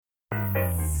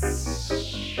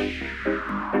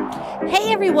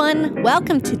Hey everyone,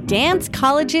 welcome to Dance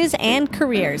Colleges and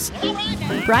Careers,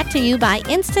 brought to you by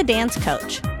Insta Dance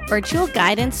Coach, virtual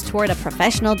guidance toward a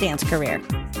professional dance career.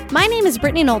 My name is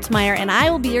Brittany Noltmeyer, and I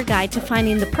will be your guide to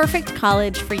finding the perfect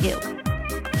college for you.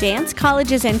 Dance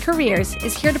Colleges and Careers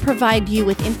is here to provide you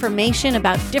with information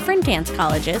about different dance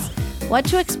colleges, what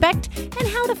to expect, and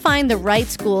how to find the right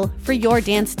school for your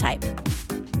dance type.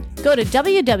 Go to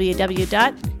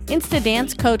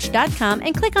www.instadancecoach.com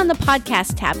and click on the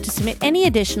podcast tab to submit any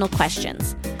additional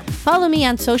questions. Follow me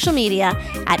on social media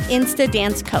at Insta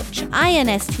Dance Coach,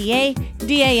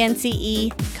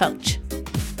 INSTADANCE Coach.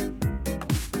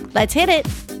 Let's hit it.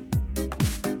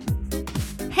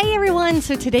 Hey everyone,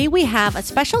 so today we have a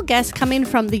special guest coming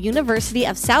from the University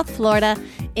of South Florida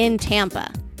in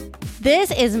Tampa.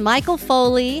 This is Michael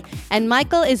Foley, and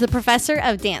Michael is a professor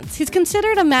of dance. He's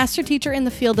considered a master teacher in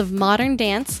the field of modern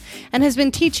dance and has been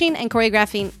teaching and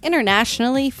choreographing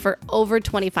internationally for over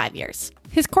 25 years.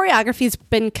 His choreography has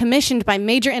been commissioned by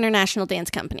major international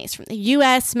dance companies from the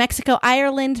US, Mexico,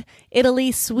 Ireland,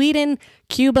 Italy, Sweden,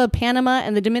 Cuba, Panama,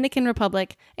 and the Dominican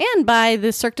Republic, and by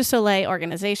the Cirque du Soleil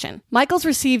organization. Michael's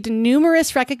received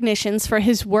numerous recognitions for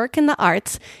his work in the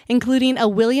arts, including a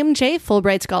William J.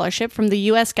 Fulbright Scholarship from the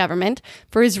U.S. government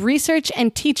for his research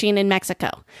and teaching in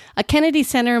Mexico, a Kennedy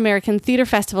Center American Theater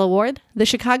Festival Award, the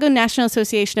Chicago National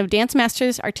Association of Dance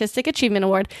Masters Artistic Achievement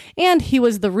Award, and he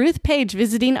was the Ruth Page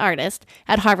Visiting Artist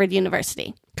at Harvard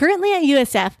University. Currently at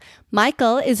USF,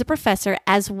 Michael is a professor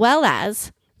as well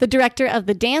as the director of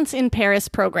the Dance in Paris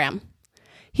program.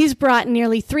 He's brought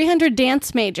nearly 300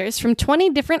 dance majors from 20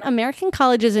 different American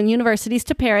colleges and universities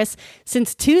to Paris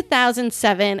since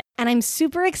 2007, and I'm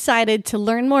super excited to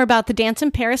learn more about the Dance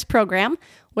in Paris program,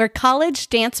 where college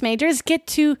dance majors get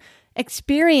to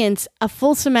experience a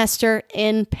full semester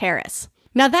in Paris.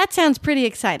 Now that sounds pretty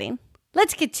exciting.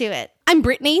 Let's get to it. I'm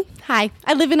Brittany. Hi,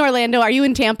 I live in Orlando. Are you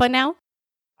in Tampa now?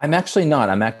 I'm actually not.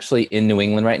 I'm actually in New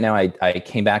England right now. I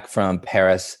came back from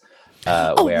Paris,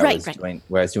 where I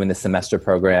was doing the semester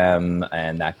program,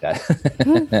 and that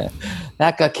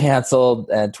got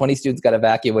canceled, and 20 students got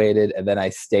evacuated, and then I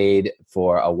stayed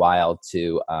for a while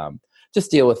to just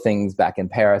deal with things back in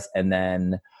Paris, and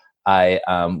then I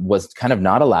was kind of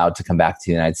not allowed to come back to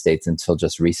the United States until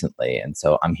just recently, and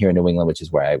so I'm here in New England, which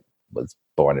is where I was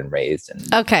born and raised, and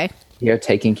here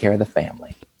taking care of the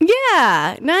family.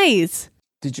 Yeah, nice.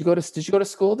 Did you go to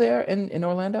school there in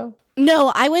Orlando?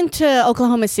 No, I went to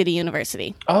Oklahoma City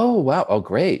University. Oh, wow. Oh,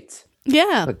 great.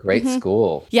 Yeah. What a great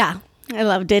school. Yeah, I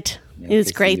loved it. Yeah, it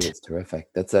was great. It's terrific.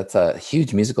 That's a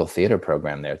huge musical theater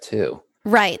program there, too.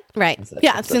 Right.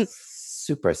 Yeah.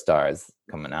 Superstars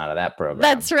coming out of that program.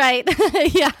 That's right.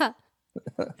 Yeah.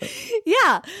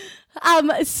 Yeah.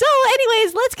 So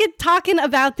anyways, let's get talking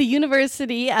about the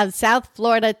University of South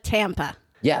Florida, Tampa.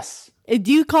 Yes.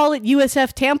 Do you call it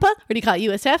USF Tampa, or do you call it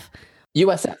USF?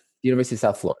 USF, University of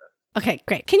South Florida. Okay,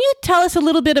 great. Can you tell us a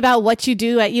little bit about what you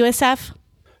do at USF?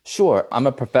 Sure. I'm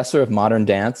a professor of modern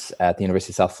dance at the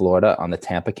University of South Florida on the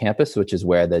Tampa campus, which is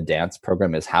where the dance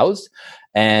program is housed.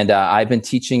 And I've been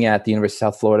teaching at the University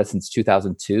of South Florida since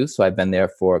 2002, so I've been there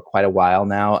for quite a while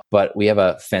now. But we have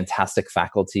a fantastic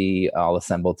faculty all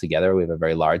assembled together. We have a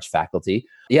very large faculty.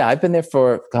 Yeah, I've been there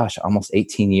for, almost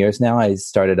 18 years now. I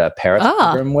started a Paris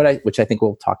program, which I think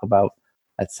we'll talk about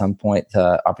at some point,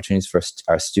 opportunities for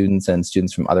our students and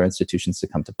students from other institutions to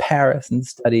come to Paris and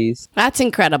studies. That's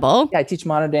incredible. Yeah, I teach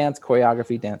modern dance,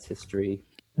 choreography, dance history,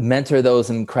 mentor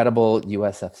those incredible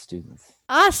USF students.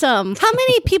 Awesome. How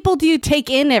many people do you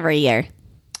take in every year?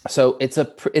 So it's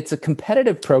a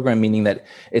competitive program, meaning that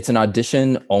it's an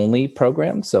audition-only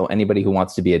program. So anybody who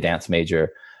wants to be a dance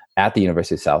major at the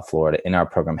University of South Florida in our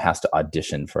program has to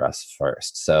audition for us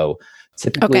first. So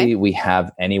typically we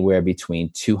have anywhere between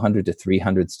 200 to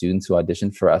 300 students who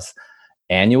audition for us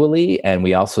annually. And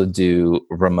we also do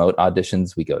remote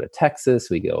auditions. We go to Texas,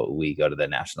 we go to the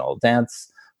National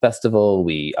Dance Festival,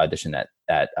 we audition at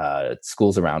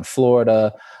schools around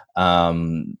Florida.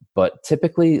 But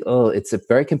typically it's a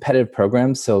very competitive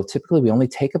program. So typically we only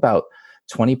take about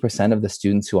 20% of the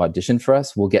students who audition for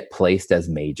us will get placed as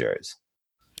majors.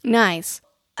 Nice.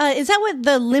 Is that what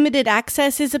the limited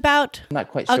access is about? I'm not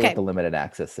quite sure what the limited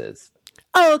access is.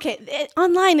 Oh, okay.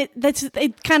 Online,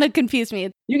 it kind of confused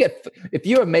me. If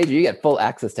you're a major, you get full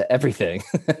access to everything.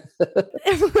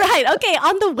 Right. Okay.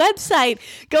 On the website,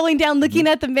 going down, looking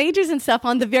at the majors and stuff,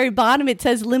 on the very bottom, it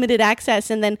says limited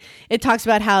access. And then it talks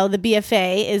about how the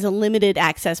BFA is a limited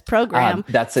access program.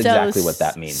 That's exactly what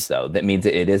that means, though. That means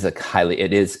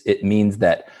it means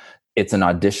that it's an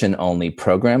audition only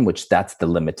program, which that's the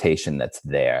limitation that's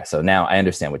there. So now I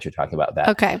understand what you're talking about. That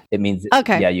Okay. it means,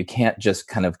 Okay. yeah, you can't just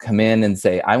kind of come in and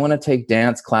say, I want to take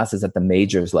dance classes at the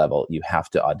majors level. You have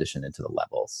to audition into the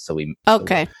levels. So we're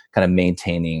kind of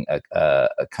maintaining a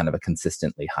kind of a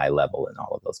consistently high level in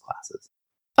all of those classes.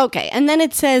 Okay. And then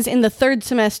it says in the third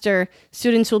semester,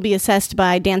 students will be assessed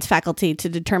by dance faculty to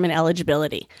determine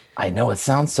eligibility. I know it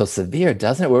sounds so severe,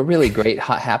 doesn't it? We're a really great,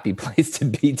 hot, happy place to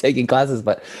be taking classes.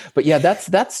 But yeah,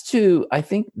 that's to, I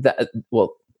think that,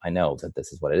 well, I know that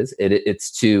this is what it is. It's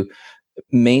to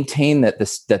maintain that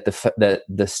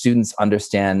the students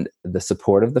understand the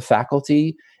support of the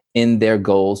faculty in their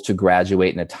goals to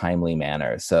graduate in a timely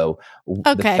manner. So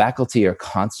the faculty are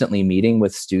constantly meeting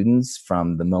with students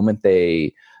from the moment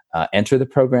they enter the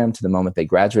program to the moment they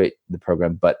graduate the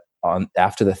program. But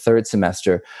after the third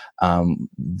semester,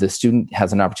 the student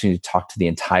has an opportunity to talk to the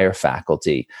entire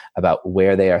faculty about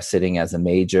where they are sitting as a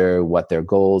major, what their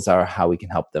goals are, how we can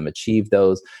help them achieve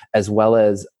those, as well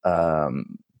as kind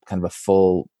of a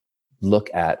full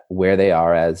look at where they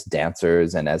are as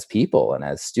dancers and as people and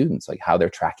as students, like how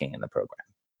they're tracking in the program.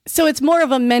 So it's more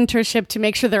of a mentorship to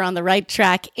make sure they're on the right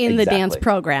track in the dance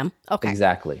program. Okay.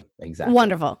 Exactly.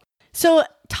 Wonderful. So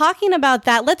talking about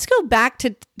that, let's go back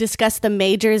to discuss the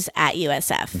majors at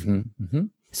USF. Mm-hmm, mm-hmm.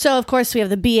 So of course we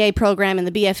have the BA program and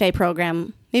the BFA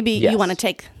program. Maybe you want to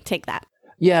take that.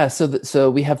 Yeah, so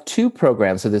we have two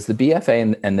programs. So there's the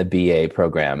BFA and the BA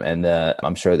program, and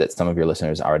I'm sure that some of your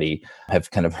listeners already have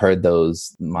kind of heard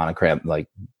those monogram like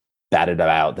batted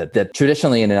about. That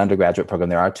traditionally in an undergraduate program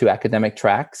there are two academic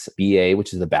tracks: BA,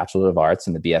 which is the Bachelor of Arts,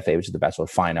 and the BFA, which is the Bachelor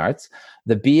of Fine Arts.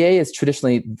 The BA is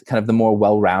traditionally kind of the more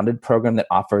well-rounded program that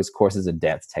offers courses in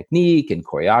dance technique and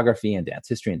choreography and dance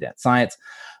history and dance science.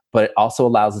 But it also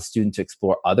allows the student to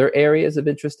explore other areas of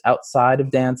interest outside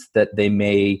of dance that they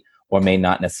may or may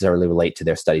not necessarily relate to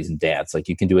their studies in dance. Like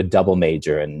you can do a double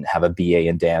major and have a BA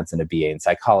in dance and a BA in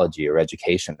psychology or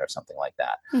education or something like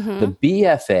that. Mm-hmm. The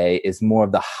BFA is more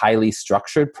of the highly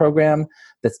structured program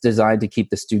that's designed to keep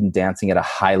the student dancing at a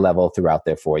high level throughout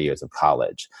their 4 years of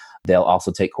college. They'll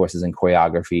also take courses in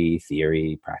choreography,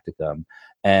 theory, practicum.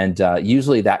 And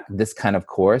usually this kind of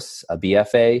course, a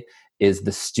BFA, is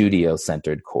the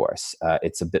studio-centered course.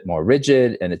 It's a bit more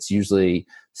rigid, and it's usually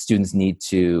students need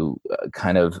to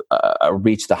kind of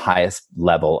reach the highest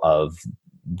level of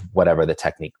whatever the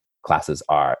technique classes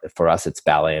are. For us, it's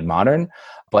ballet and modern.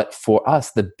 But for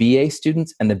us, the BA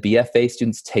students and the BFA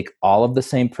students take all of the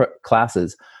same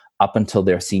classes up until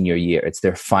their senior year. It's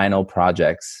their final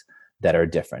projects that are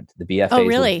different. The BFAs Oh,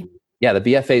 really? The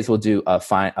BFAs will do a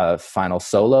final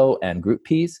solo and group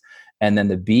piece. And then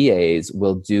the BAs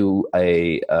will do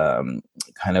a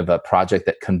kind of a project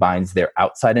that combines their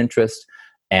outside interest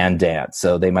and dance.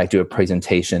 So they might do a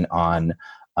presentation on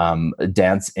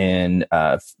dance in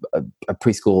a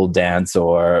preschool dance,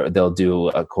 or they'll do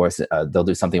a course, they'll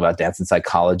do something about dance and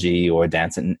psychology, or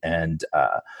dance and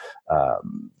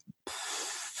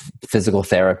physical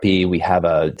therapy. We have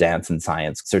a dance and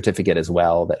science certificate as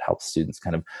well that helps students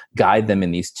kind of guide them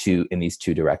in these two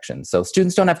directions. So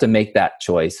students don't have to make that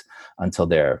choice until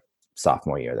their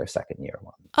sophomore year, their second year.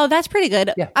 Oh, that's pretty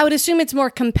good. Yeah. I would assume it's more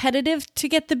competitive to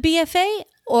get the BFA,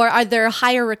 or are there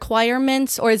higher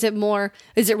requirements, or is it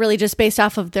really just based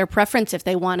off of their preference if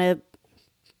they want to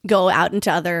go out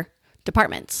into other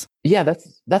departments? Yeah,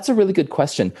 that's a really good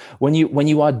question. When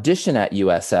you audition at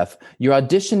USF, you're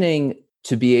auditioning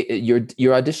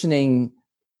you're auditioning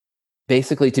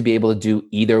basically to be able to do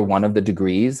either one of the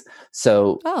degrees.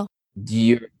 So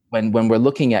when we're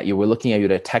looking at you, we're looking at you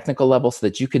at a technical level so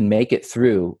that you can make it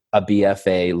through a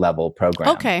BFA level program.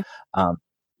 Okay.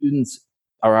 Students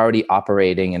are already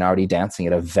operating and already dancing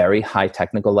at a very high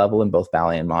technical level in both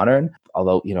ballet and modern.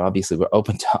 Although, obviously we're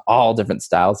open to all different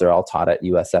styles. They're all taught at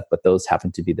USF, but those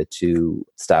happen to be the two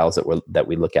styles that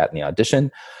we look at in the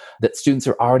audition. That students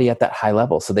are already at that high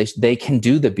level, so they can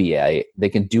do the BA, they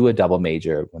can do a double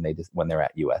major when they're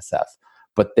at USF,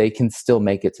 but they can still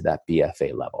make it to that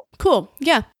BFA level. Cool,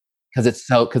 yeah. Because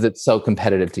it's so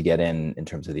competitive to get in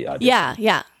terms of the audition.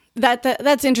 Yeah.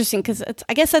 That's interesting, because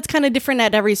I guess that's kind of different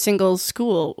at every single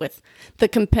school with the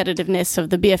competitiveness of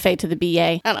the BFA to the BA.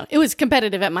 I don't know. It was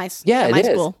competitive at my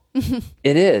school.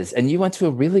 It is. And you went to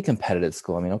a really competitive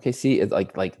school. I mean, OKC is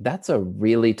like that's a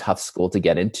really tough school to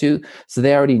get into. So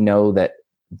they already know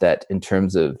that in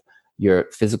terms of your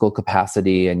physical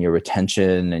capacity and your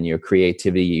retention and your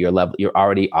creativity, your level, you're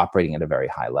already operating at a very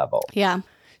high level. Yeah.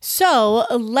 So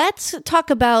let's talk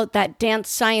about that dance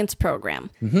science program.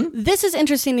 This is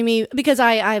interesting to me because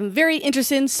I'm very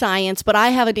interested in science, but I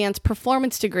have a dance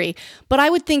performance degree. But I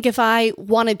would think if I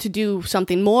wanted to do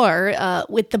something more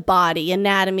with the body,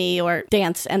 anatomy, or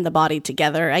dance and the body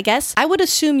together, I guess, I would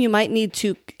assume you might need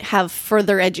to have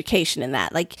further education in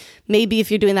that. Like maybe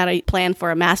if you're doing that, I plan for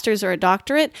a master's or a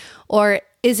doctorate, or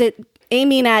is it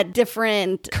aiming at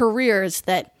different careers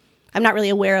that I'm not really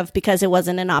aware of because it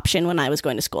wasn't an option when I was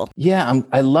going to school? Yeah,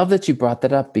 I love that you brought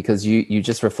that up because you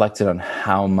just reflected on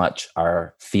how much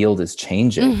our field is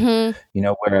changing.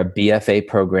 Where a BFA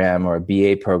program or a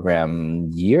BA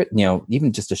program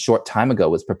even just a short time ago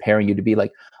was preparing you to be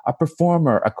like a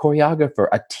performer, a choreographer,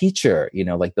 a teacher,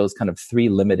 like those kind of three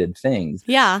limited things.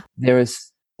 Yeah. There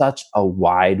is such a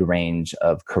wide range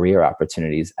of career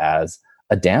opportunities as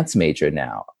a dance major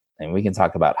now. And we can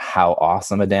talk about how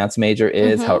awesome a dance major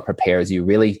is, how it prepares you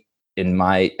really, in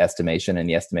my estimation and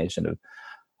the estimation of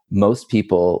most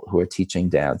people who are teaching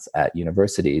dance at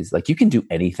universities, like you can do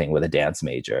anything with a dance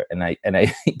major. And I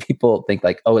think people think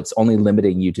like, oh, it's only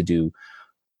limiting you to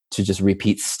just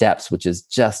repeat steps, which is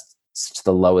just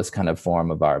the lowest kind of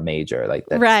form of our major. Like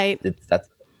that, right.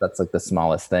 That's like the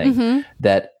smallest thing.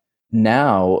 That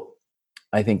now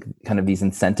I think kind of these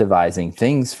incentivizing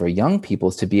things for young people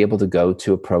is to be able to go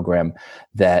to a program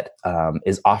that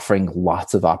is offering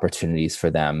lots of opportunities for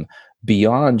them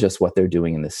beyond just what they're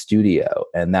doing in the studio.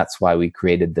 And that's why we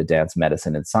created the Dance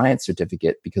Medicine and Science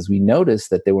Certificate, because we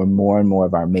noticed that there were more and more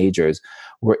of our majors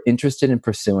were interested in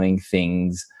pursuing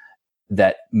things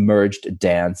that merged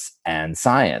dance and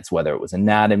science, whether it was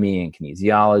anatomy and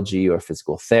kinesiology or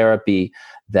physical therapy,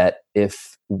 that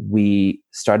if we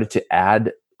started to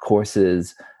add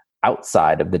courses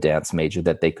outside of the dance major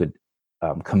that they could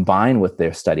combine with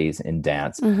their studies in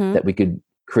dance, that we could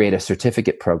create a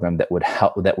certificate program that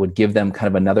would give them kind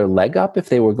of another leg up if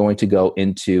they were going to go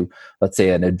into, let's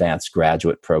say, an advanced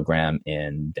graduate program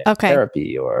in dance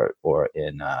therapy or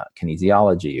in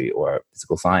kinesiology or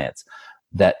physical science.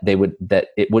 That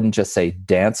it wouldn't just say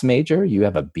dance major, you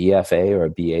have a BFA or a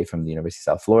BA from the University of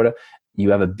South Florida. You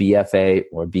have a BFA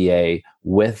or BA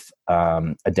with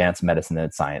a dance medicine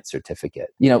and science certificate.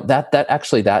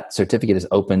 That certificate is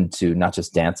open to not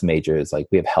just dance majors. Like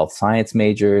we have health science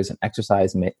majors and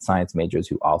exercise science majors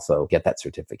who also get that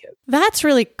certificate. That's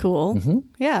really cool.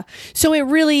 Yeah. So it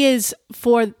really is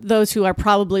for those who are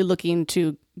probably looking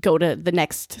to go to the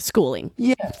next schooling.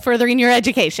 Yeah. Furthering your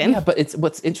education. Yeah, but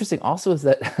what's interesting also is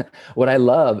that what I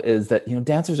love is that,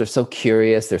 dancers are so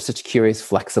curious. They're such curious,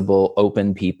 flexible,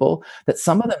 open people that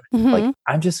some of them like,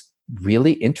 I'm just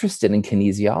really interested in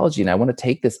kinesiology and I want to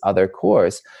take this other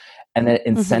course. And then it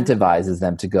incentivizes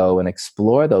them to go and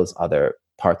explore those other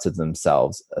parts of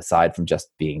themselves aside from just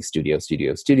being studio.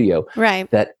 Right.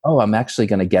 That, I'm actually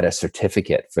going to get a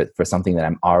certificate for something that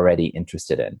I'm already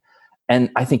interested in. And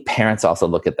I think parents also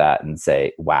look at that and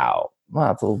say, wow, well,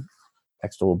 that's a little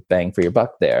extra bang for your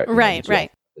buck there. Right. A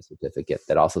certificate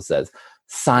that also says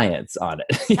science on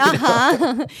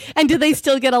it. And do they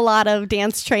still get a lot of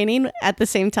dance training at the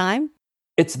same time?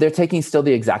 They're taking still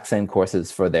the exact same courses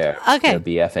for their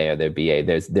BFA or their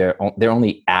BA. They're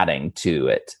only adding to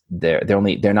it.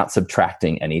 They're not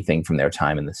subtracting anything from their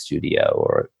time in the studio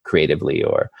or creatively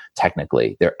or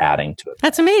technically. They're adding to it.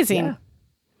 That's amazing.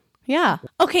 Yeah.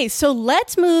 Okay, so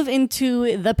let's move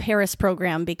into the Paris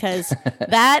program because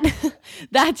that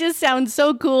just sounds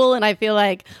so cool. And I feel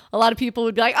like a lot of people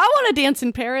would be like, I want to dance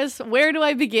in Paris. Where do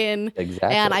I begin?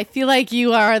 Exactly. And I feel like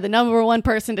you are the number one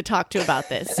person to talk to about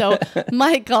this. So,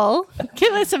 Michael,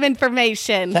 give us some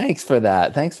information. Thanks for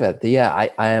that. Yeah,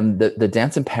 I am the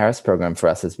Dance in Paris program for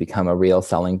us has become a real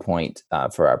selling point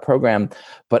for our program.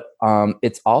 But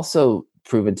it's also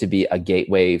proven to be a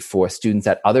gateway for students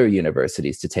at other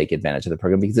universities to take advantage of the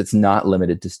program because it's not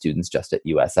limited to students just at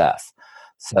USF.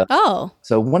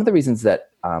 So one of the reasons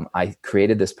that I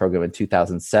created this program in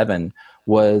 2007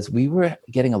 was we were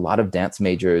getting a lot of dance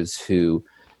majors who,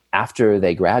 after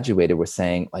they graduated, were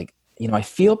saying like, I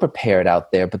feel prepared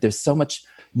out there, but there's so much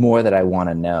more that I want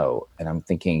to know. And I'm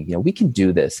thinking, we can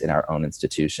do this in our own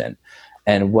institution.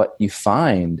 And what you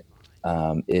find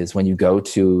is when you go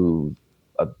to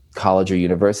a college or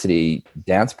university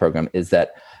dance program is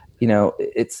that,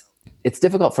 it's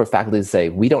difficult for faculty to say,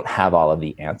 we don't have all of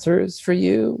the answers for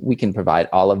you. We can provide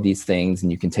all of these things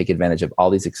and you can take advantage of all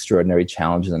these extraordinary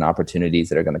challenges and opportunities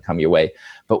that are going to come your way.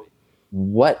 But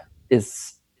what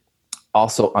is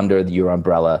also under your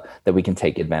umbrella that we can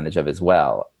take advantage of as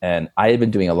well? And I have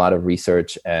been doing a lot of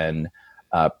research and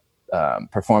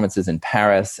performances in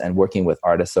Paris and working with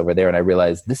artists over there. And I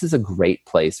realized this is a great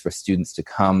place for students to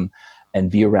come and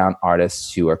be around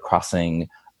artists who are crossing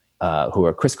who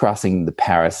are crisscrossing the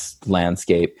Paris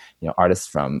landscape. Artists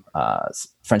from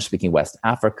French-speaking West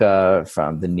Africa,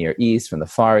 from the Near East, from the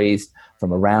Far East,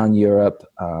 from around Europe,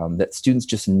 that students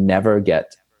just never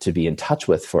get to be in touch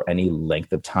with for any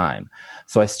length of time.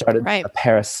 So I started a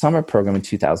Paris summer program in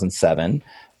 2007.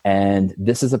 And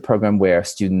this is a program where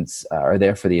students are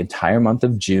there for the entire month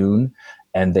of June,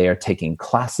 and they are taking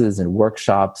classes and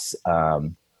workshops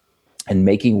and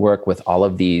making work with all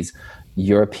of these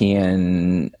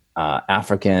European,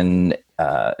 African,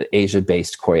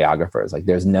 Asia-based choreographers. Like,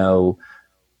 there's no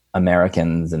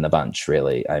Americans in the bunch,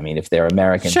 really. I mean, if they're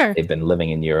Americans, they've been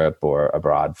living in Europe or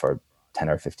abroad for 10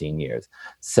 or 15 years.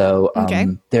 So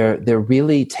they're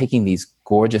really taking these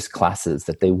gorgeous classes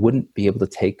that they wouldn't be able to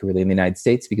take really in the United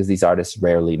States, because these artists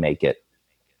rarely make it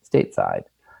stateside.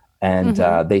 And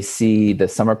the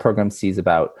summer program sees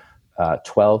about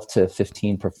 12 to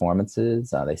 15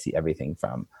 performances. They see everything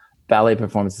from ballet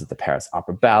performances at the Paris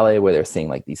Opera Ballet, where they're seeing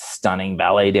like these stunning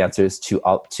ballet dancers, to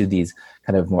these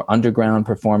kind of more underground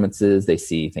performances. They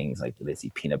see things like, they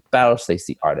see Pina Bausch, they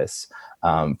see artists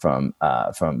from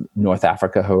North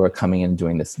Africa who are coming in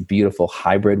doing this beautiful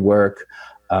hybrid work.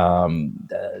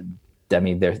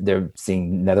 They're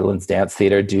seeing Netherlands Dance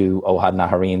Theater do Ohad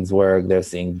Naharin's work. They're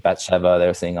seeing Batsheva.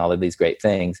 They're seeing all of these great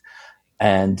things.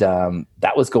 And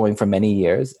that was going for many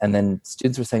years. And then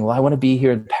students were saying, well, I want to be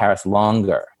here in Paris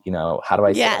longer. How do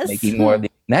I start making more of the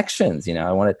connections?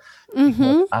 I want to take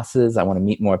more classes. I want to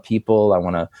meet more people. I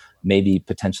want to maybe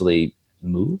potentially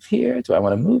move here. Do I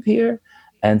want to move here?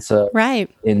 And so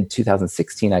in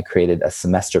 2016, I created a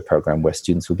semester program where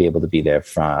students would be able to be there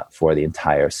for the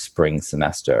entire spring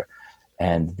semester.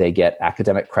 And they get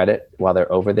academic credit while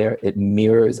they're over there. It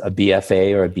mirrors a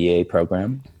BFA or a BA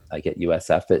program, like at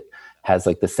USF. It has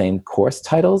like the same course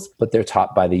titles, but they're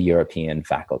taught by the European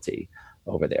faculty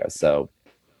over there. So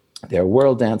their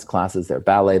world dance classes, their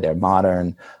ballet, their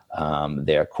modern,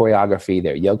 their choreography,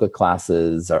 their yoga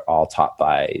classes are all taught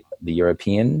by the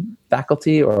European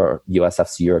faculty or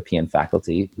USF's European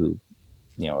faculty, who,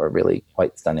 are a really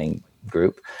quite stunning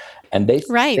group. And they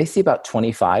see about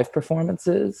 25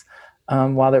 performances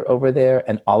while they're over there,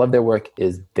 and all of their work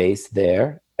is based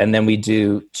there. And then we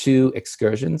do 2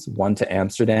 excursions, one to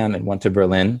Amsterdam and one to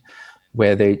Berlin,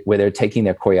 where they're taking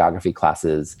their choreography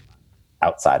classes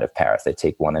outside of Paris. They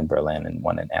take one in Berlin and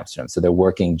one in Amsterdam. So they're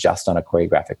working just on a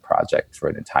choreographic project for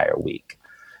an entire week.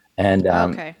 And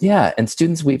and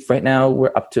students, right now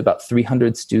we're up to about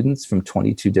 300 students from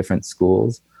 22 different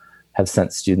schools have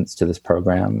sent students to this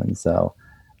program. And so,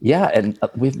 and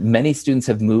many students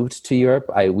have moved to Europe.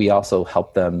 We also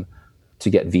help them to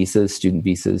get visas, student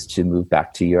visas, to move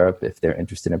back to Europe if they're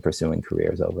interested in pursuing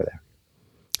careers over there.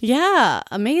 Yeah,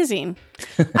 amazing.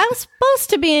 I was supposed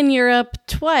to be in Europe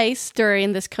twice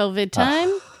during this COVID time.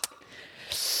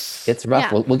 It's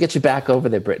rough. Yeah. We'll get you back over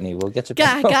there, Brittany. We'll get you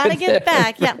back. Gotta get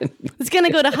back. Yeah, it's gonna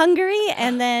go to Hungary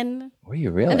and then. Were you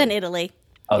really? And then Italy.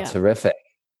 Oh, terrific.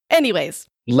 Anyways,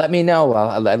 let me know.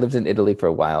 I lived in Italy for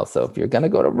a while, so if you're gonna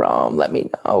go to Rome, let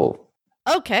me know.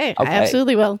 Okay. I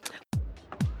absolutely will.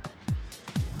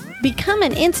 Become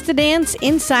an Instadance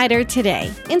insider today.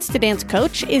 Instadance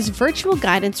Coach is virtual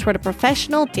guidance toward a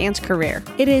professional dance career.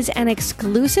 It is an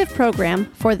exclusive program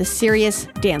for the serious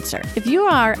dancer. If you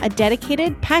are a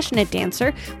dedicated, passionate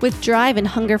dancer with drive and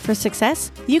hunger for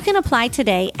success, you can apply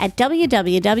today at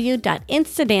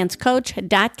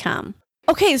www.instadancecoach.com.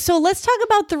 Okay, so let's talk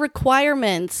about the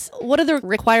requirements. What are the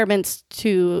requirements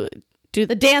to do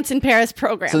the Dance in Paris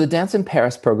program? So the Dance in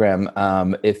Paris program,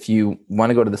 if you want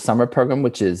to go to the summer program,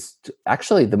 which is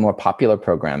actually the more popular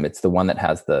program, it's the one that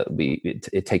has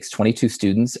it takes 22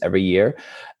 students every year.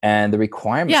 And the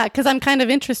requirement... Yeah, because I'm kind of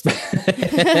interested.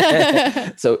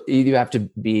 So either you have to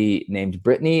be named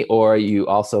Brittany, or you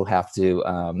also have to...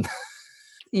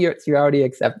 You're already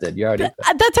accepted.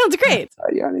 That sounds great.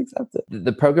 You're already accepted.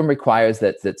 The program requires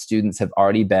that students have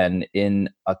already been in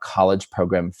a college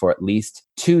program for at least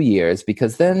 2 years,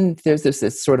 because then there's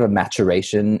this sort of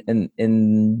maturation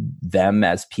in them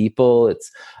as people.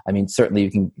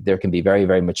 Certainly there can be very,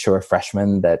 very mature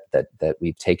freshmen that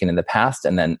we've taken in the past,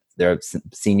 and then there are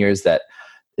seniors that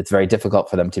it's very difficult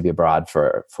for them to be abroad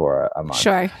for a month.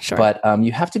 Sure. But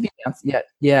you have to be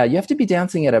you have to be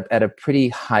dancing at a pretty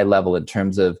high level, in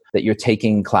terms of that you're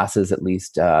taking classes at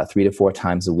least 3 to 4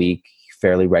 times a week,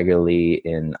 fairly regularly,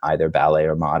 in either ballet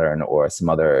or modern or some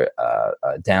other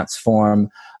dance form.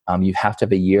 You have to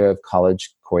have a year of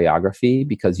college choreography,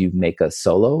 because you make a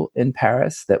solo in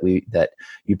Paris that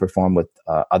you perform with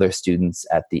other students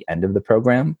at the end of the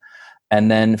program. And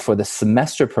then for the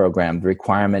semester program, the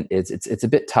requirement is it's a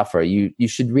bit tougher. You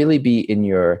should really be in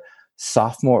your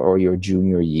sophomore or your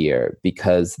junior year,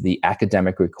 because the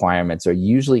academic requirements are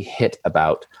usually hit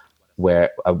about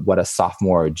what a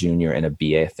sophomore or junior in a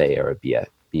BFA or a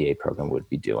BA program would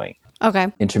be doing.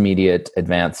 Okay. Intermediate,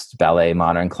 advanced ballet,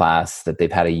 modern class, that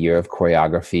they've had a year of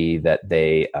choreography, that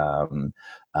they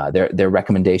their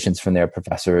recommendations from their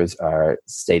professors are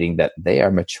stating that they are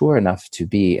mature enough to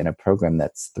be in a program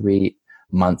that's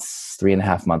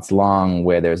 3.5 months long,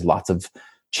 where there's lots of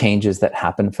changes that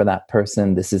happen for that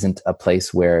person. This isn't a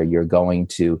place where you're going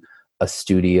to a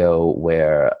studio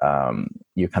where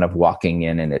you're kind of walking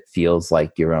in and it feels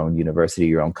like your own university,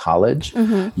 your own college.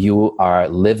 Mm-hmm. You are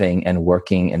living and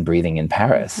working and breathing in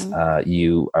Paris. Mm-hmm.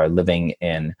 You are living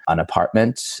in an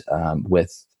apartment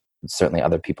with certainly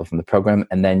other people from the program.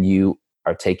 And then you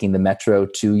are taking the metro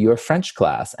to your French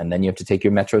class. And then you have to take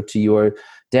your metro to your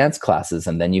dance classes.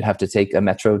 And then you have to take a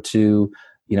metro to,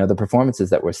 the performances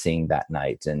that we're seeing that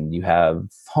night. And you have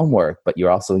homework, but you're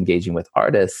also engaging with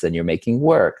artists and you're making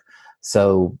work.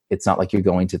 So it's not like you're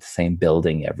going to the same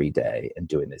building every day and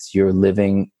doing this. You're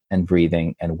living and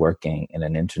breathing and working in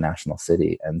an international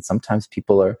city. And sometimes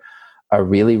people are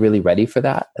really, really ready for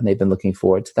that. And they've been looking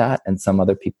forward to that. And some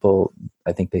other people,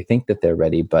 I think they think that they're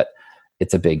ready, but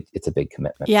it's a big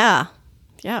commitment. Yeah.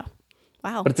 Yeah.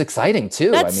 Wow. But it's exciting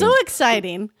too. That's so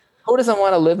exciting. Who doesn't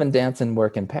want to live and dance and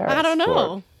work in Paris? I don't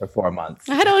know. For 4 months.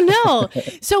 I don't know.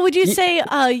 So would you say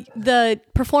the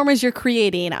performers you're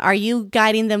creating, are you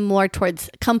guiding them more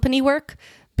towards company work,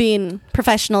 being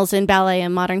professionals in ballet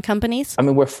and modern companies? I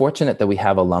mean, we're fortunate that we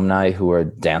have alumni who are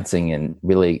dancing in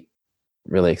really,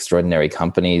 really extraordinary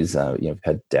companies. We've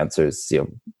had dancers,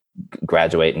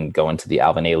 graduate and go into the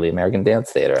Alvin Ailey American Dance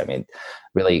Theater. I mean,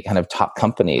 really kind of top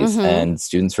companies, mm-hmm. and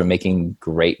students who are making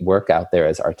great work out there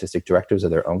as artistic directors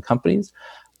of their own companies.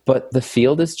 But the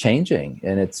field is changing,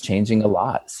 and it's changing a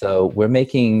lot. So we're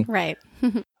making,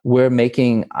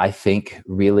 I think,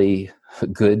 really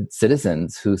good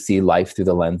citizens who see life through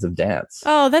the lens of dance.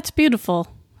 Oh, that's beautiful.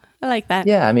 I like that.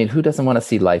 Yeah. I mean, who doesn't want to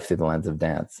see life through the lens of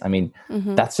dance? I mean,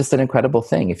 mm-hmm. that's just an incredible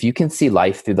thing. If you can see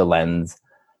life through the lens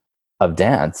of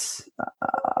dance,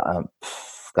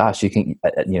 gosh, you can,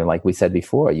 like we said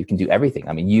before, you can do everything.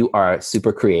 I mean, you are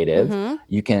super creative. Mm-hmm.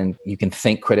 You can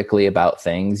think critically about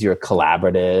things. You're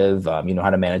collaborative. You know how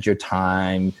to manage your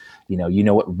time. You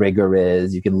know what rigor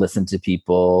is. You can listen to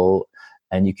people,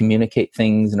 and you communicate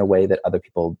things in a way that other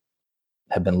people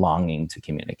have been longing to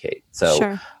communicate. So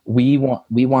sure. we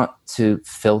want to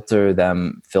filter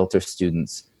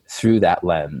students through that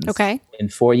lens. Okay. In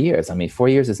 4 years. I mean, 4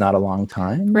 years is not a long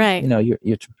time. Right.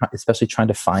 You're especially trying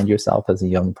to find yourself as a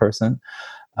young person.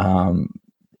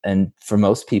 And for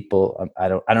most people, I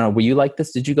don't know. Were you like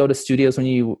this? Did you go to studios were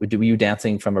you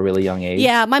dancing from a really young age?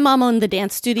 Yeah. My mom owned the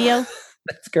dance studio.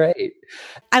 That's great.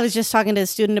 I was just talking to a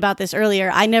student about this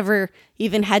earlier. I never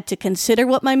even had to consider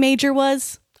what my major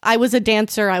was. I was a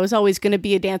dancer. I was always going to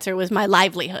be a dancer. It was my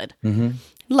livelihood. Mm-hmm.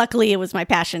 Luckily, it was my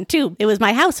passion too. It was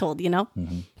my household,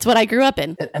 Mm-hmm. It's what I grew up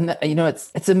in. And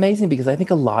it's amazing, because I think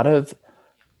a lot of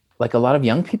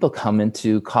young people come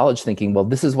into college thinking, well,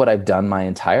 this is what I've done my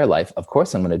entire life. Of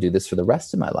course, I'm going to do this for the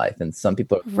rest of my life. And some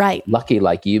people are lucky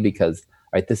like you, because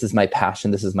this is my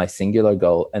passion. This is my singular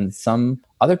goal. And some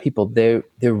other people, they're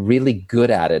really good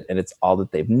at it. And it's all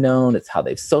that they've known. It's how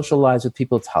they've socialized with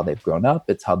people. It's how they've grown up.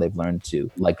 It's how they've learned to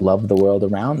love the world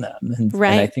around them. And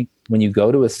I think when you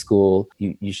go to a school,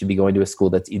 you should be going to a school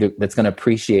that's going to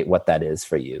appreciate what that is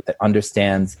for you, that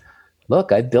understands,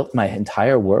 look, I've built my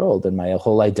entire world and my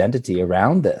whole identity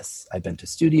around this. I've been to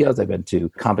studios, I've been to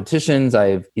competitions,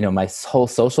 I've, my whole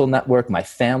social network, my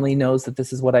family knows that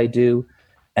this is what I do.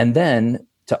 And then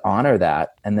to honor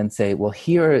that and then say, well,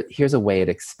 here's a way it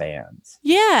expands.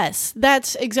 Yes,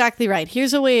 that's exactly right.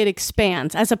 Here's a way it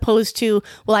expands, as opposed to,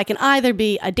 well, I can either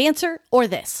be a dancer or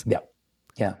this. Yeah.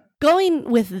 Yeah.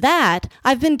 Going with that,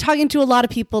 I've been talking to a lot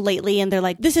of people lately, and they're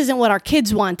like, this isn't what our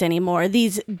kids want anymore.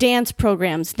 These dance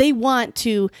programs, they want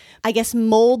to, I guess,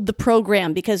 mold the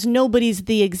program because nobody's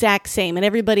the exact same and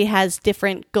everybody has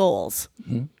different goals.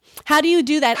 Mm-hmm. How do you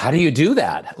do that?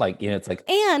 It's like...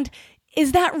 And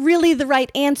is that really the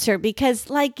right answer? Because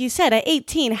like you said, at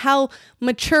 18, how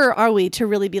mature are we to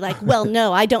really be like, well,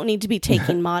 no, I don't need to be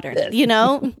taking modern, Yeah,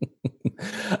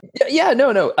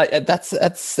 no.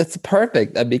 That's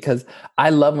perfect, because I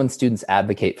love when students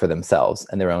advocate for themselves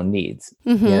and their own needs.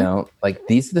 Mm-hmm.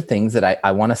 These are the things that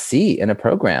I want to see in a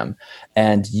program.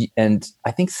 And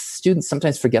I think students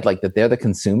sometimes forget that they're the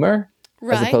consumer.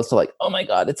 Right. As opposed to oh my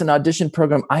God, it's an audition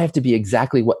program. I have to be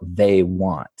exactly what they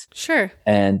want. Sure.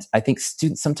 And I think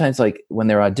students sometimes when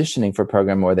they're auditioning for a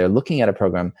program or they're looking at a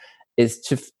program is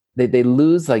they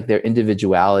lose like their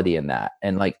individuality in that.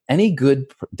 And like any good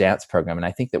dance program, and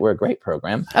I think that we're a great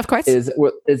program, of course, is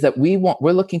that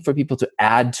we're looking for people to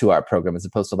add to our program as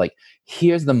opposed to like,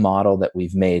 here's the model that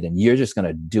we've made and you're just going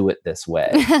to do it this way.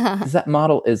 Because that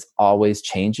model is always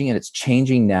changing, and it's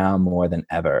changing now more than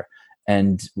ever.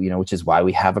 And, which is why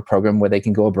we have a program where they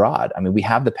can go abroad. I mean, we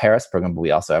have the Paris program, but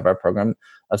we also have our program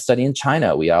of study in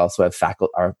China. We also have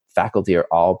our faculty are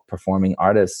all performing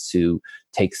artists who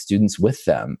take students with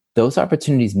them. Those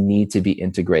opportunities need to be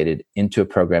integrated into a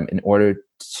program in order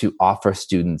to offer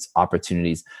students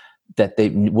opportunities that they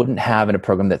wouldn't have in a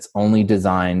program that's only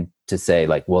designed to say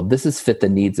like, well, this has fit the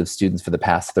needs of students for the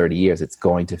past 30 years. It's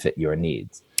going to fit your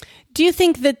needs. Do you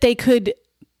think that they could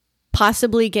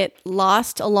possibly get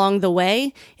lost along the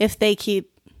way if they keep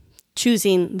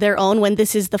choosing their own when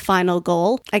this is the final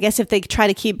goal? I guess if they try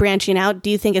to keep branching out, do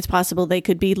you think it's possible they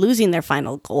could be losing their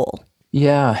final goal?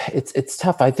 Yeah, it's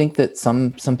tough. I think that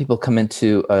some people come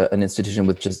into an institution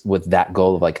with that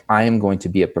goal of like, I am going to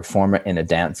be a performer in a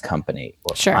dance company,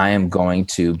 or sure, I am going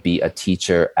to be a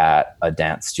teacher at a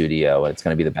dance studio, and it's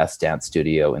going to be the best dance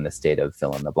studio in the state of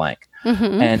fill in the blank.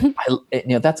 Mm-hmm.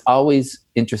 And that's always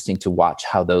interesting to watch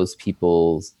how those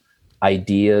people's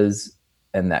ideas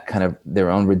and that kind of their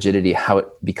own rigidity, how it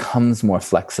becomes more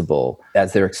flexible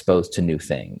as they're exposed to new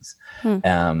things.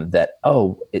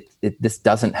 This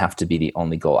doesn't have to be the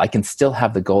only goal. I can still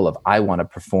have the goal of, I want to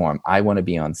perform. I want to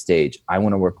be on stage. I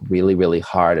want to work really, really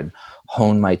hard and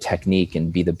hone my technique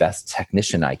and be the best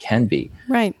technician I can be.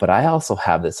 Right. But I also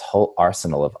have this whole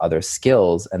arsenal of other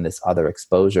skills and this other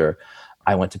exposure.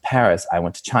 I went to Paris. I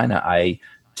went to China. I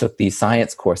took these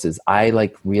science courses. I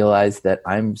realized that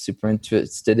I'm super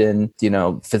interested in,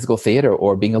 physical theater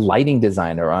or being a lighting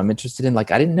designer. Or I'm interested in I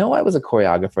didn't know I was a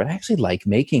choreographer and I actually like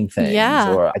making things.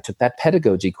 Yeah. Or I took that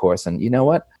pedagogy course and you know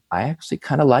what? I actually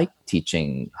kind of like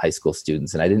teaching high school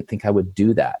students and I didn't think I would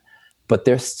do that. But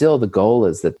there's still, the goal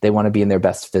is that they want to be in their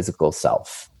best physical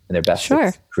self and their best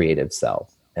creative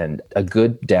self. And a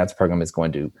good dance program is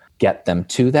going to get them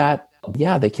to that.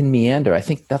 Yeah, they can meander. I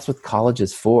think that's what college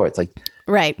is for. It's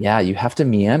right. Yeah, you have to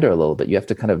meander a little bit. You have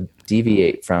to kind of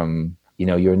deviate from,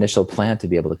 your initial plan to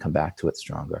be able to come back to it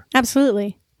stronger.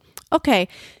 Absolutely. Okay,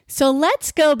 so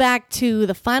let's go back to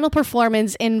the final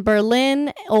performance in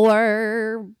Berlin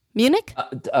or Munich?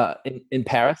 In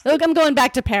Paris? Look, I'm going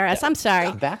back to Paris. Yeah. I'm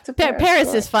sorry. Back to Paris.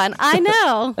 Paris is fun. I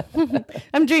know.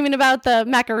 I'm dreaming about the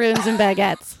macaroons and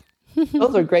baguettes.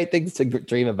 Those are great things to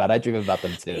dream about. I dream about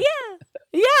them too.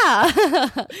 Yeah.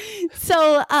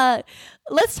 So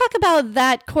let's talk about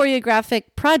that choreographic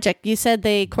project. You said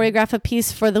they choreograph a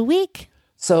piece for the week.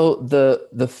 So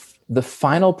the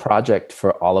final project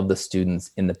for all of the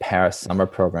students in the Paris summer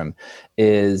program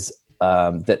is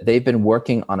that they've been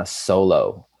working on a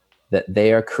solo that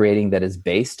they are creating that is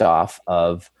based off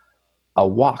of a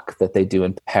walk that they do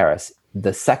in Paris.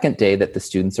 The second day that the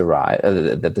students arrive,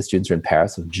 that the students are in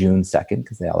Paris, of June 2nd,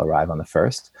 because they all arrive on the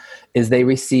 1st, is they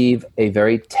receive a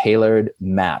very tailored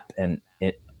map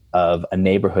of a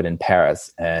neighborhood in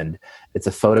Paris. And it's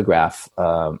a photograph,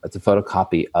 it's a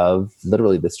photocopy of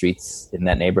literally the streets in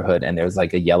that neighborhood. And there's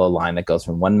a yellow line that goes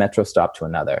from one metro stop to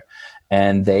another.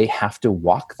 And they have to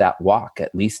walk that walk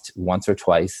at least once or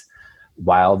twice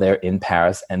while they're in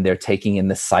Paris, and they're taking in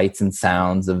the sights and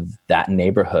sounds of that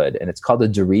neighborhood. And it's called a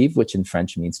dérive, which in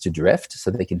French means to drift,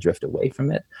 so they can drift away from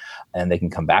it and they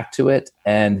can come back to it.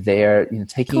 And they're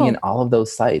taking in all of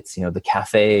those sights, the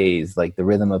cafes, like the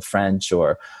rhythm of French,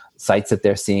 or sites that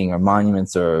they're seeing, or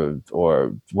monuments,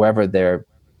 or wherever they're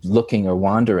looking or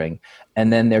wandering.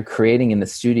 And then they're creating in the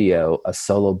studio a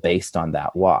solo based on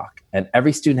that walk. And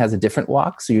every student has a different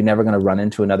walk, so you're never going to run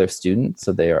into another student.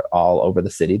 So they are all over the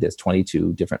city. There's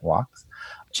 22 different walks,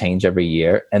 change every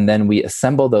year. And then we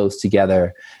assemble those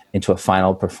together into a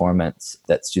final performance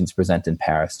that students present in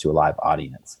Paris to a live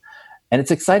audience. And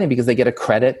it's exciting because they get a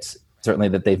credit, certainly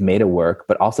that they've made a work,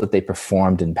 but also that they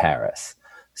performed in Paris.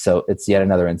 So it's yet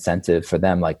another incentive for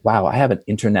them. Wow, I have an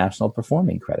international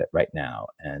performing credit right now,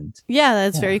 and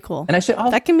that's very cool. And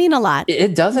that can mean a lot.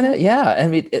 It doesn't it? Yeah, I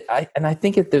mean, I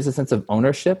think there's a sense of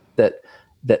ownership that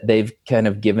they've kind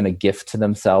of given a gift to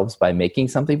themselves by making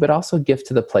something, but also a gift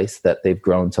to the place that they've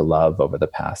grown to love over the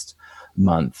past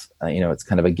month. It's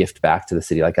kind of a gift back to the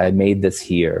city. I made this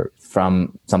here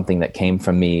from something that came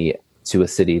from me to a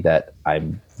city that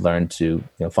I've learned to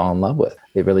fall in love with.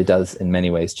 It really does in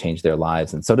many ways change their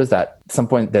lives. And so does that. At some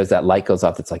point there's that light goes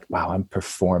off that's wow, I'm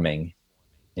performing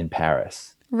in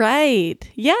Paris. Right.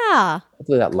 Yeah.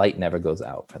 Hopefully that light never goes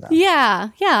out for them. Yeah.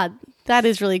 That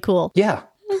is really cool. Yeah.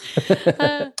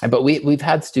 But we've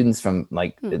had students from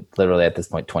like literally at this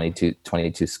point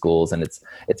 22 schools, and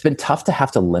it's been tough to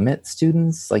have to limit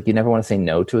students. Like you never want to say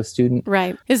no to a student.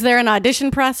 Right. Is there an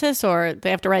audition process, or they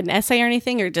have to write an essay or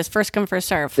anything, or just first come, first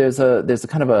serve? There's a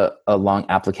kind of a long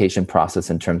application process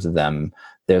in terms of them.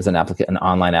 There's an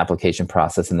online application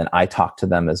process, and then I talk to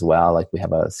them as well. Like we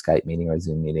have a Skype meeting or a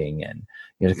Zoom meeting, and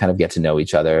to kind of get to know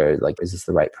each other. Like, is this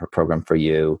the right program for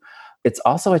you? It's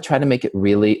also, I try to make it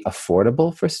really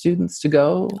affordable for students to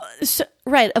go.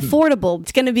 Right. Affordable.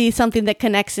 It's going to be something that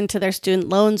connects into their student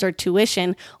loans or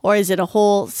tuition, or is it a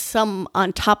whole sum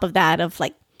on top of that of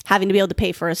like having to be able to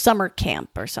pay for a summer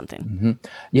camp or something? Mm-hmm.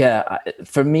 Yeah.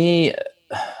 For me,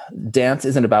 dance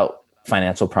isn't about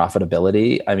financial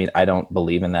profitability. I mean, I don't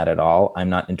believe in that at all. I'm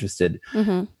not interested.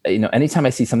 Anytime I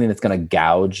see something that's going to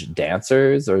gouge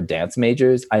dancers or dance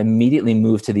majors, I immediately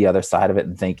move to the other side of it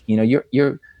and think,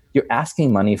 you're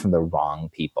asking money from the wrong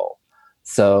people.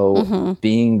 So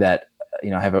being that,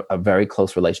 I have a very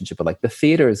close relationship with like the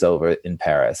theaters over in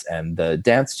Paris and the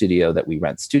dance studio that we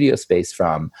rent studio space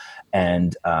from,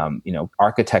 and,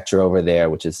 architecture over there,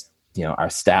 which is, our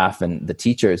staff and the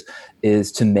teachers,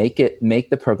 is to make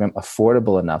the program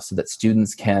affordable enough so that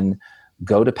students can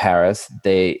go to Paris.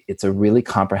 It's a really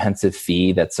comprehensive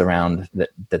fee that's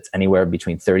anywhere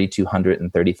between $3,200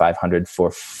 and $3,500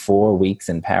 for 4 weeks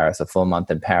in Paris, a full month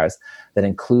in Paris. That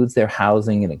includes their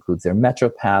housing, it includes their Metro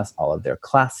Pass, all of their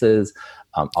classes,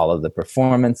 all of the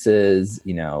performances,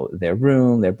 their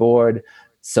room, their board,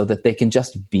 so that they can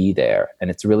just be there.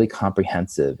 And it's really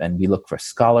comprehensive. And we look for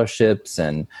scholarships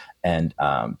and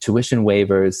tuition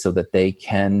waivers so that they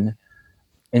can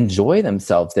enjoy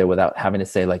themselves there without having to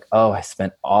say like, oh, I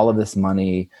spent all of this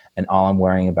money and all I'm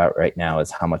worrying about right now is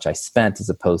how much I spent, as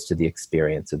opposed to the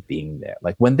experience of being there.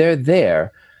 Like when they're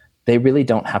there, they really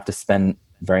don't have to spend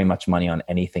very much money on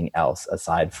anything else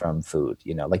aside from food,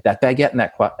 like that baguette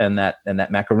and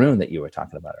that macaroon that you were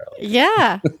talking about earlier.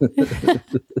 Yeah.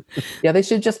 Yeah, they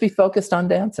should just be focused on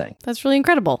dancing. That's really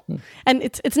incredible. And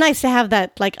it's nice to have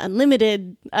that like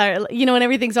unlimited, and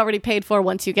everything's already paid for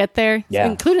once you get there,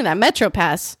 including that Metro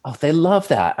Pass. Oh, they love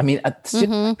that. I mean,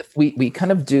 we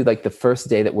kind of do like the first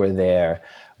day that we're there,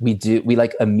 we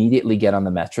like immediately get on the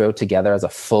Metro together as a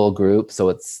full group.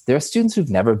 So there are students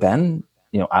who've never been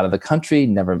out of the country,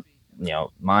 never,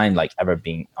 mind like ever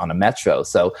being on a Metro.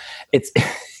 So it's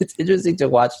interesting to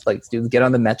watch like students get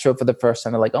on the Metro for the first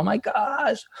time. They're like, oh my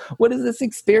gosh, what is this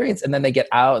experience? And then they get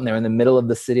out and they're in the middle of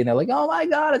the city and they're like, oh my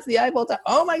God, it's the Eiffel Tower.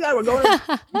 Oh my God,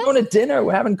 we're going to dinner.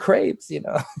 We're having crepes,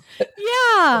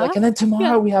 Yeah. And then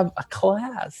tomorrow we have a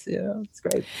class, it's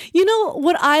great.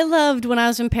 What I loved when I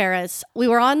was in Paris, we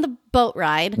were on the boat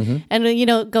ride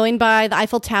and, going by the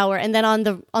Eiffel Tower. And then on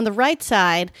the right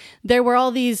side, there were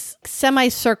all these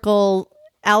semicircle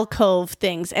alcove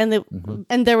things. And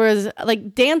and there was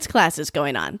like dance classes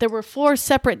going on. There were 4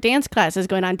 separate dance classes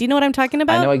going on. Do you know what I'm talking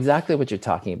about? I know exactly what you're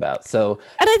talking about. So,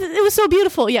 and it was so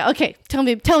beautiful. Yeah. Okay. Tell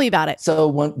me about it. So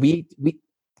when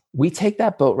we take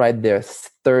that boat ride their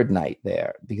third night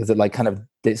there, because it like kind of,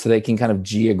 so they can kind of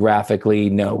geographically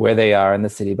know where they are in the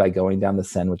city by going down the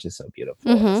Seine, which is so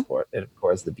beautiful. And of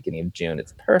course, the beginning of June,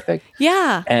 it's perfect.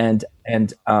 Yeah. And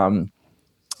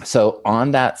so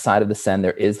on that side of the Seine,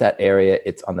 there is that area.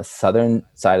 It's on the southern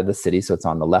side of the city, so it's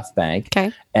on the left bank.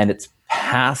 Okay. And it's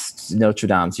past Notre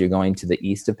Dame, so you're going to the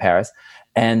east of Paris.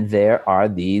 And there are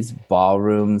these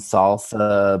ballroom,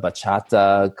 salsa,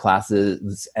 bachata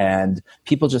classes, and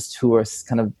people just who are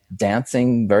kind of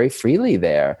dancing very freely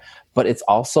there. But it's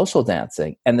all social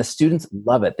dancing. And the students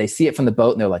love it. They see it from the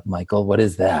boat and they're like, Michael, what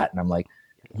is that? And I'm like,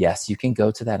 yes, you can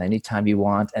go to that anytime you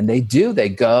want. And they do. They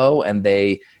go and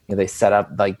they set up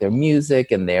like their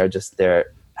music, and they're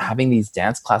having these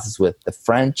dance classes with the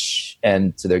French.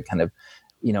 And so they're kind of,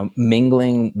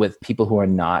 mingling with people who are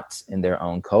not in their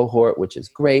own cohort, which is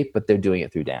great, but they're doing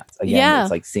it through dance. Again,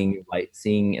 it's like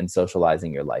seeing and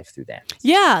socializing your life through dance.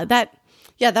 Yeah,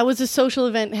 that was a social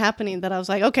event happening that I was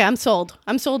like, okay, I'm sold.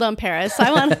 I'm sold on Paris.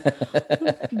 I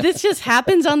want this just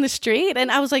happens on the street.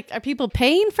 And I was like, are people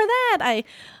paying for that?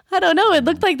 I don't know. It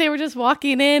looked like they were just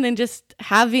walking in and just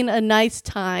having a nice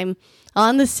time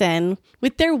on the Seine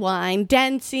with their wine,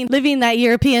 dancing, living that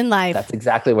European life. That's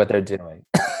exactly what they're doing.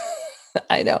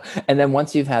 I know. And then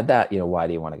once you've had that, why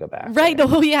do you want to go back? Right.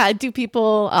 Oh, yeah. Do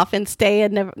people often stay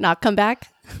and never not come back?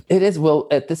 It is. Well,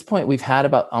 at this point, we've had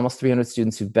about almost 300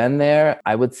 students who've been there.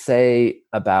 I would say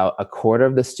about a quarter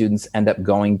of the students end up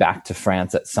going back to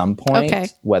France at some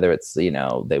point, whether it's, they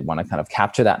want to kind of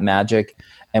capture that magic.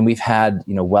 And we've had,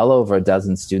 well over a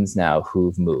dozen students now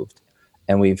who've moved.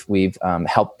 And we've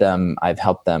helped them. I've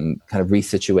helped them kind of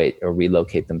resituate or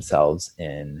relocate themselves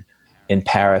in in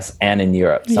Paris and in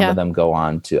Europe. Some Yeah. of them go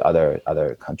on to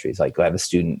other countries. Like I have a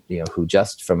student, who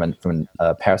just from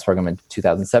a Paris program in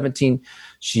 2017,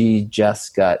 she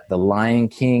just got The Lion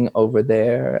King over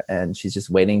there, and she's just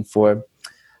waiting for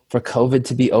COVID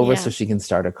to be over so she can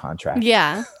start her contract.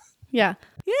 Yeah. Yeah.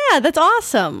 Yeah. That's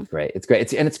awesome. Great. It's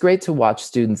great. It's great to watch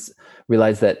students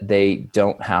realize that they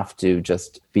don't have to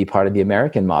just be part of the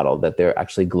American model, that they're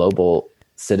actually global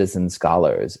citizen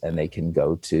scholars and they can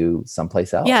go to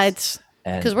someplace else. Yeah, it's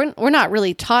because we're not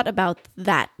really taught about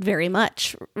that very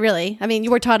much, really. I mean,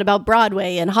 you were taught about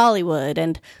Broadway and Hollywood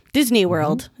and Disney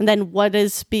World, and then what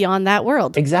is beyond that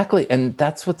world? Exactly. And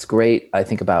that's what's great, I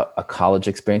think, about a college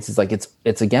experience is like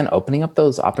it's again opening up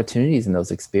those opportunities and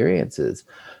those experiences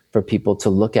for people to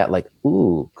look at like,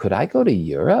 ooh, could I go to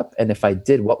Europe? And if I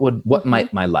did, what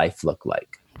might my life look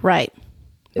like? Right.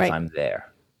 If I'm there.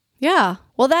 Yeah.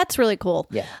 Well, that's really cool.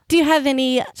 Yeah. Do you have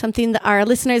something that our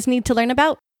listeners need to learn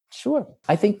about? Sure.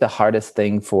 I think the hardest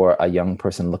thing for a young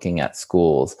person looking at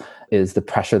schools is the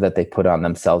pressure that they put on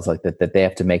themselves, like that they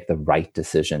have to make the right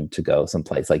decision to go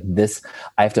someplace like this.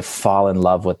 I have to fall in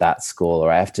love with that school, or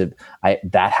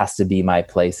that has to be my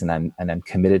place, and I'm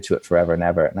committed to it forever and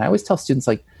ever. And I always tell students,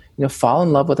 like, fall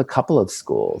in love with a couple of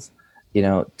schools.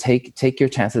 Take your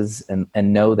chances and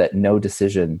know that no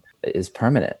decision is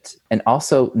permanent. And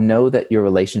also know that your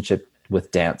relationship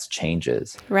with dance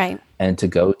changes. Right. And to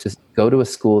go to a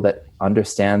school that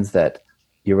understands that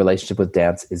your relationship with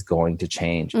dance is going to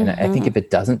change. And I think if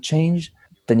it doesn't change,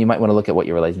 then you might want to look at what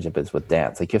your relationship is with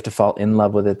dance. Like you have to fall in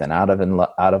love with it, then out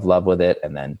of love with it,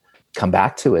 and then come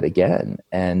back to it again.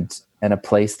 And a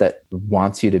place that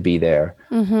wants you to be there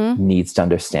needs to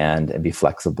understand and be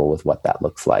flexible with what that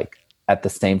looks like. At the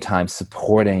same time,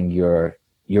 supporting your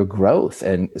growth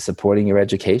and supporting your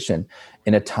education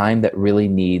in a time that really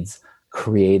needs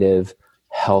creative,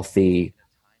 healthy,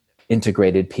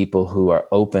 integrated people who are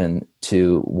open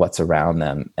to what's around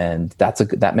them. And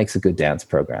that makes a good dance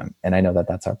program. And I know that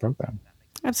that's our program.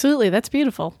 Absolutely. That's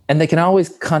beautiful. And they can always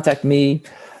contact me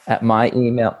at my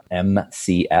email,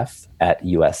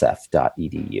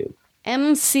 mcf@usf.edu.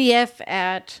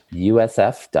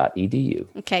 mcf@usf.edu.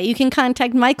 Okay, you can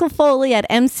contact Michael Foley at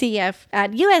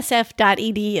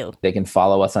mcf@usf.edu. They can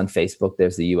follow us on Facebook.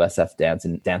 There's the USF Dance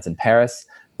in Paris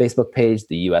Facebook page,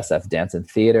 the USF Dance and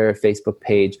Theater Facebook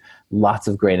page. Lots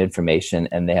of great information,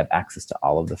 and they have access to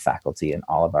all of the faculty and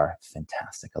all of our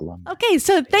fantastic alumni. Okay,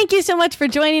 so thank you so much for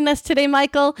joining us today,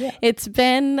 Michael. Yeah.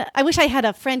 I wish I had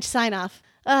a French sign-off.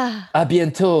 À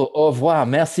bientôt. Au revoir.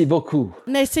 Merci beaucoup.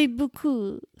 Merci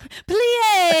beaucoup.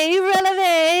 Plié,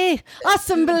 relevé,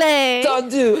 assemblé.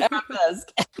 Tendu,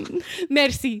 arabesque.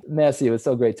 Merci. Merci. It was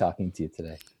so great talking to you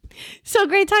today. So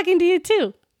great talking to you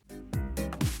too.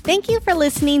 Thank you for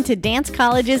listening to Dance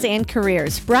Colleges and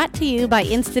Careers, brought to you by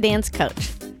Instadance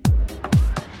Coach.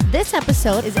 This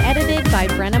episode is edited by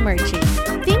Brenna Murchie.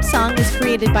 Theme song is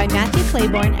created by Matthew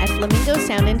Claiborne at Flamingo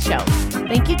Sound and Show.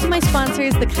 Thank you to my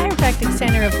sponsors, the Chiropractic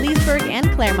Center of Leesburg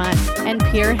and Claremont, and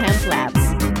Pure Hemp Labs.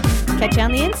 Catch you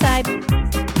on the inside.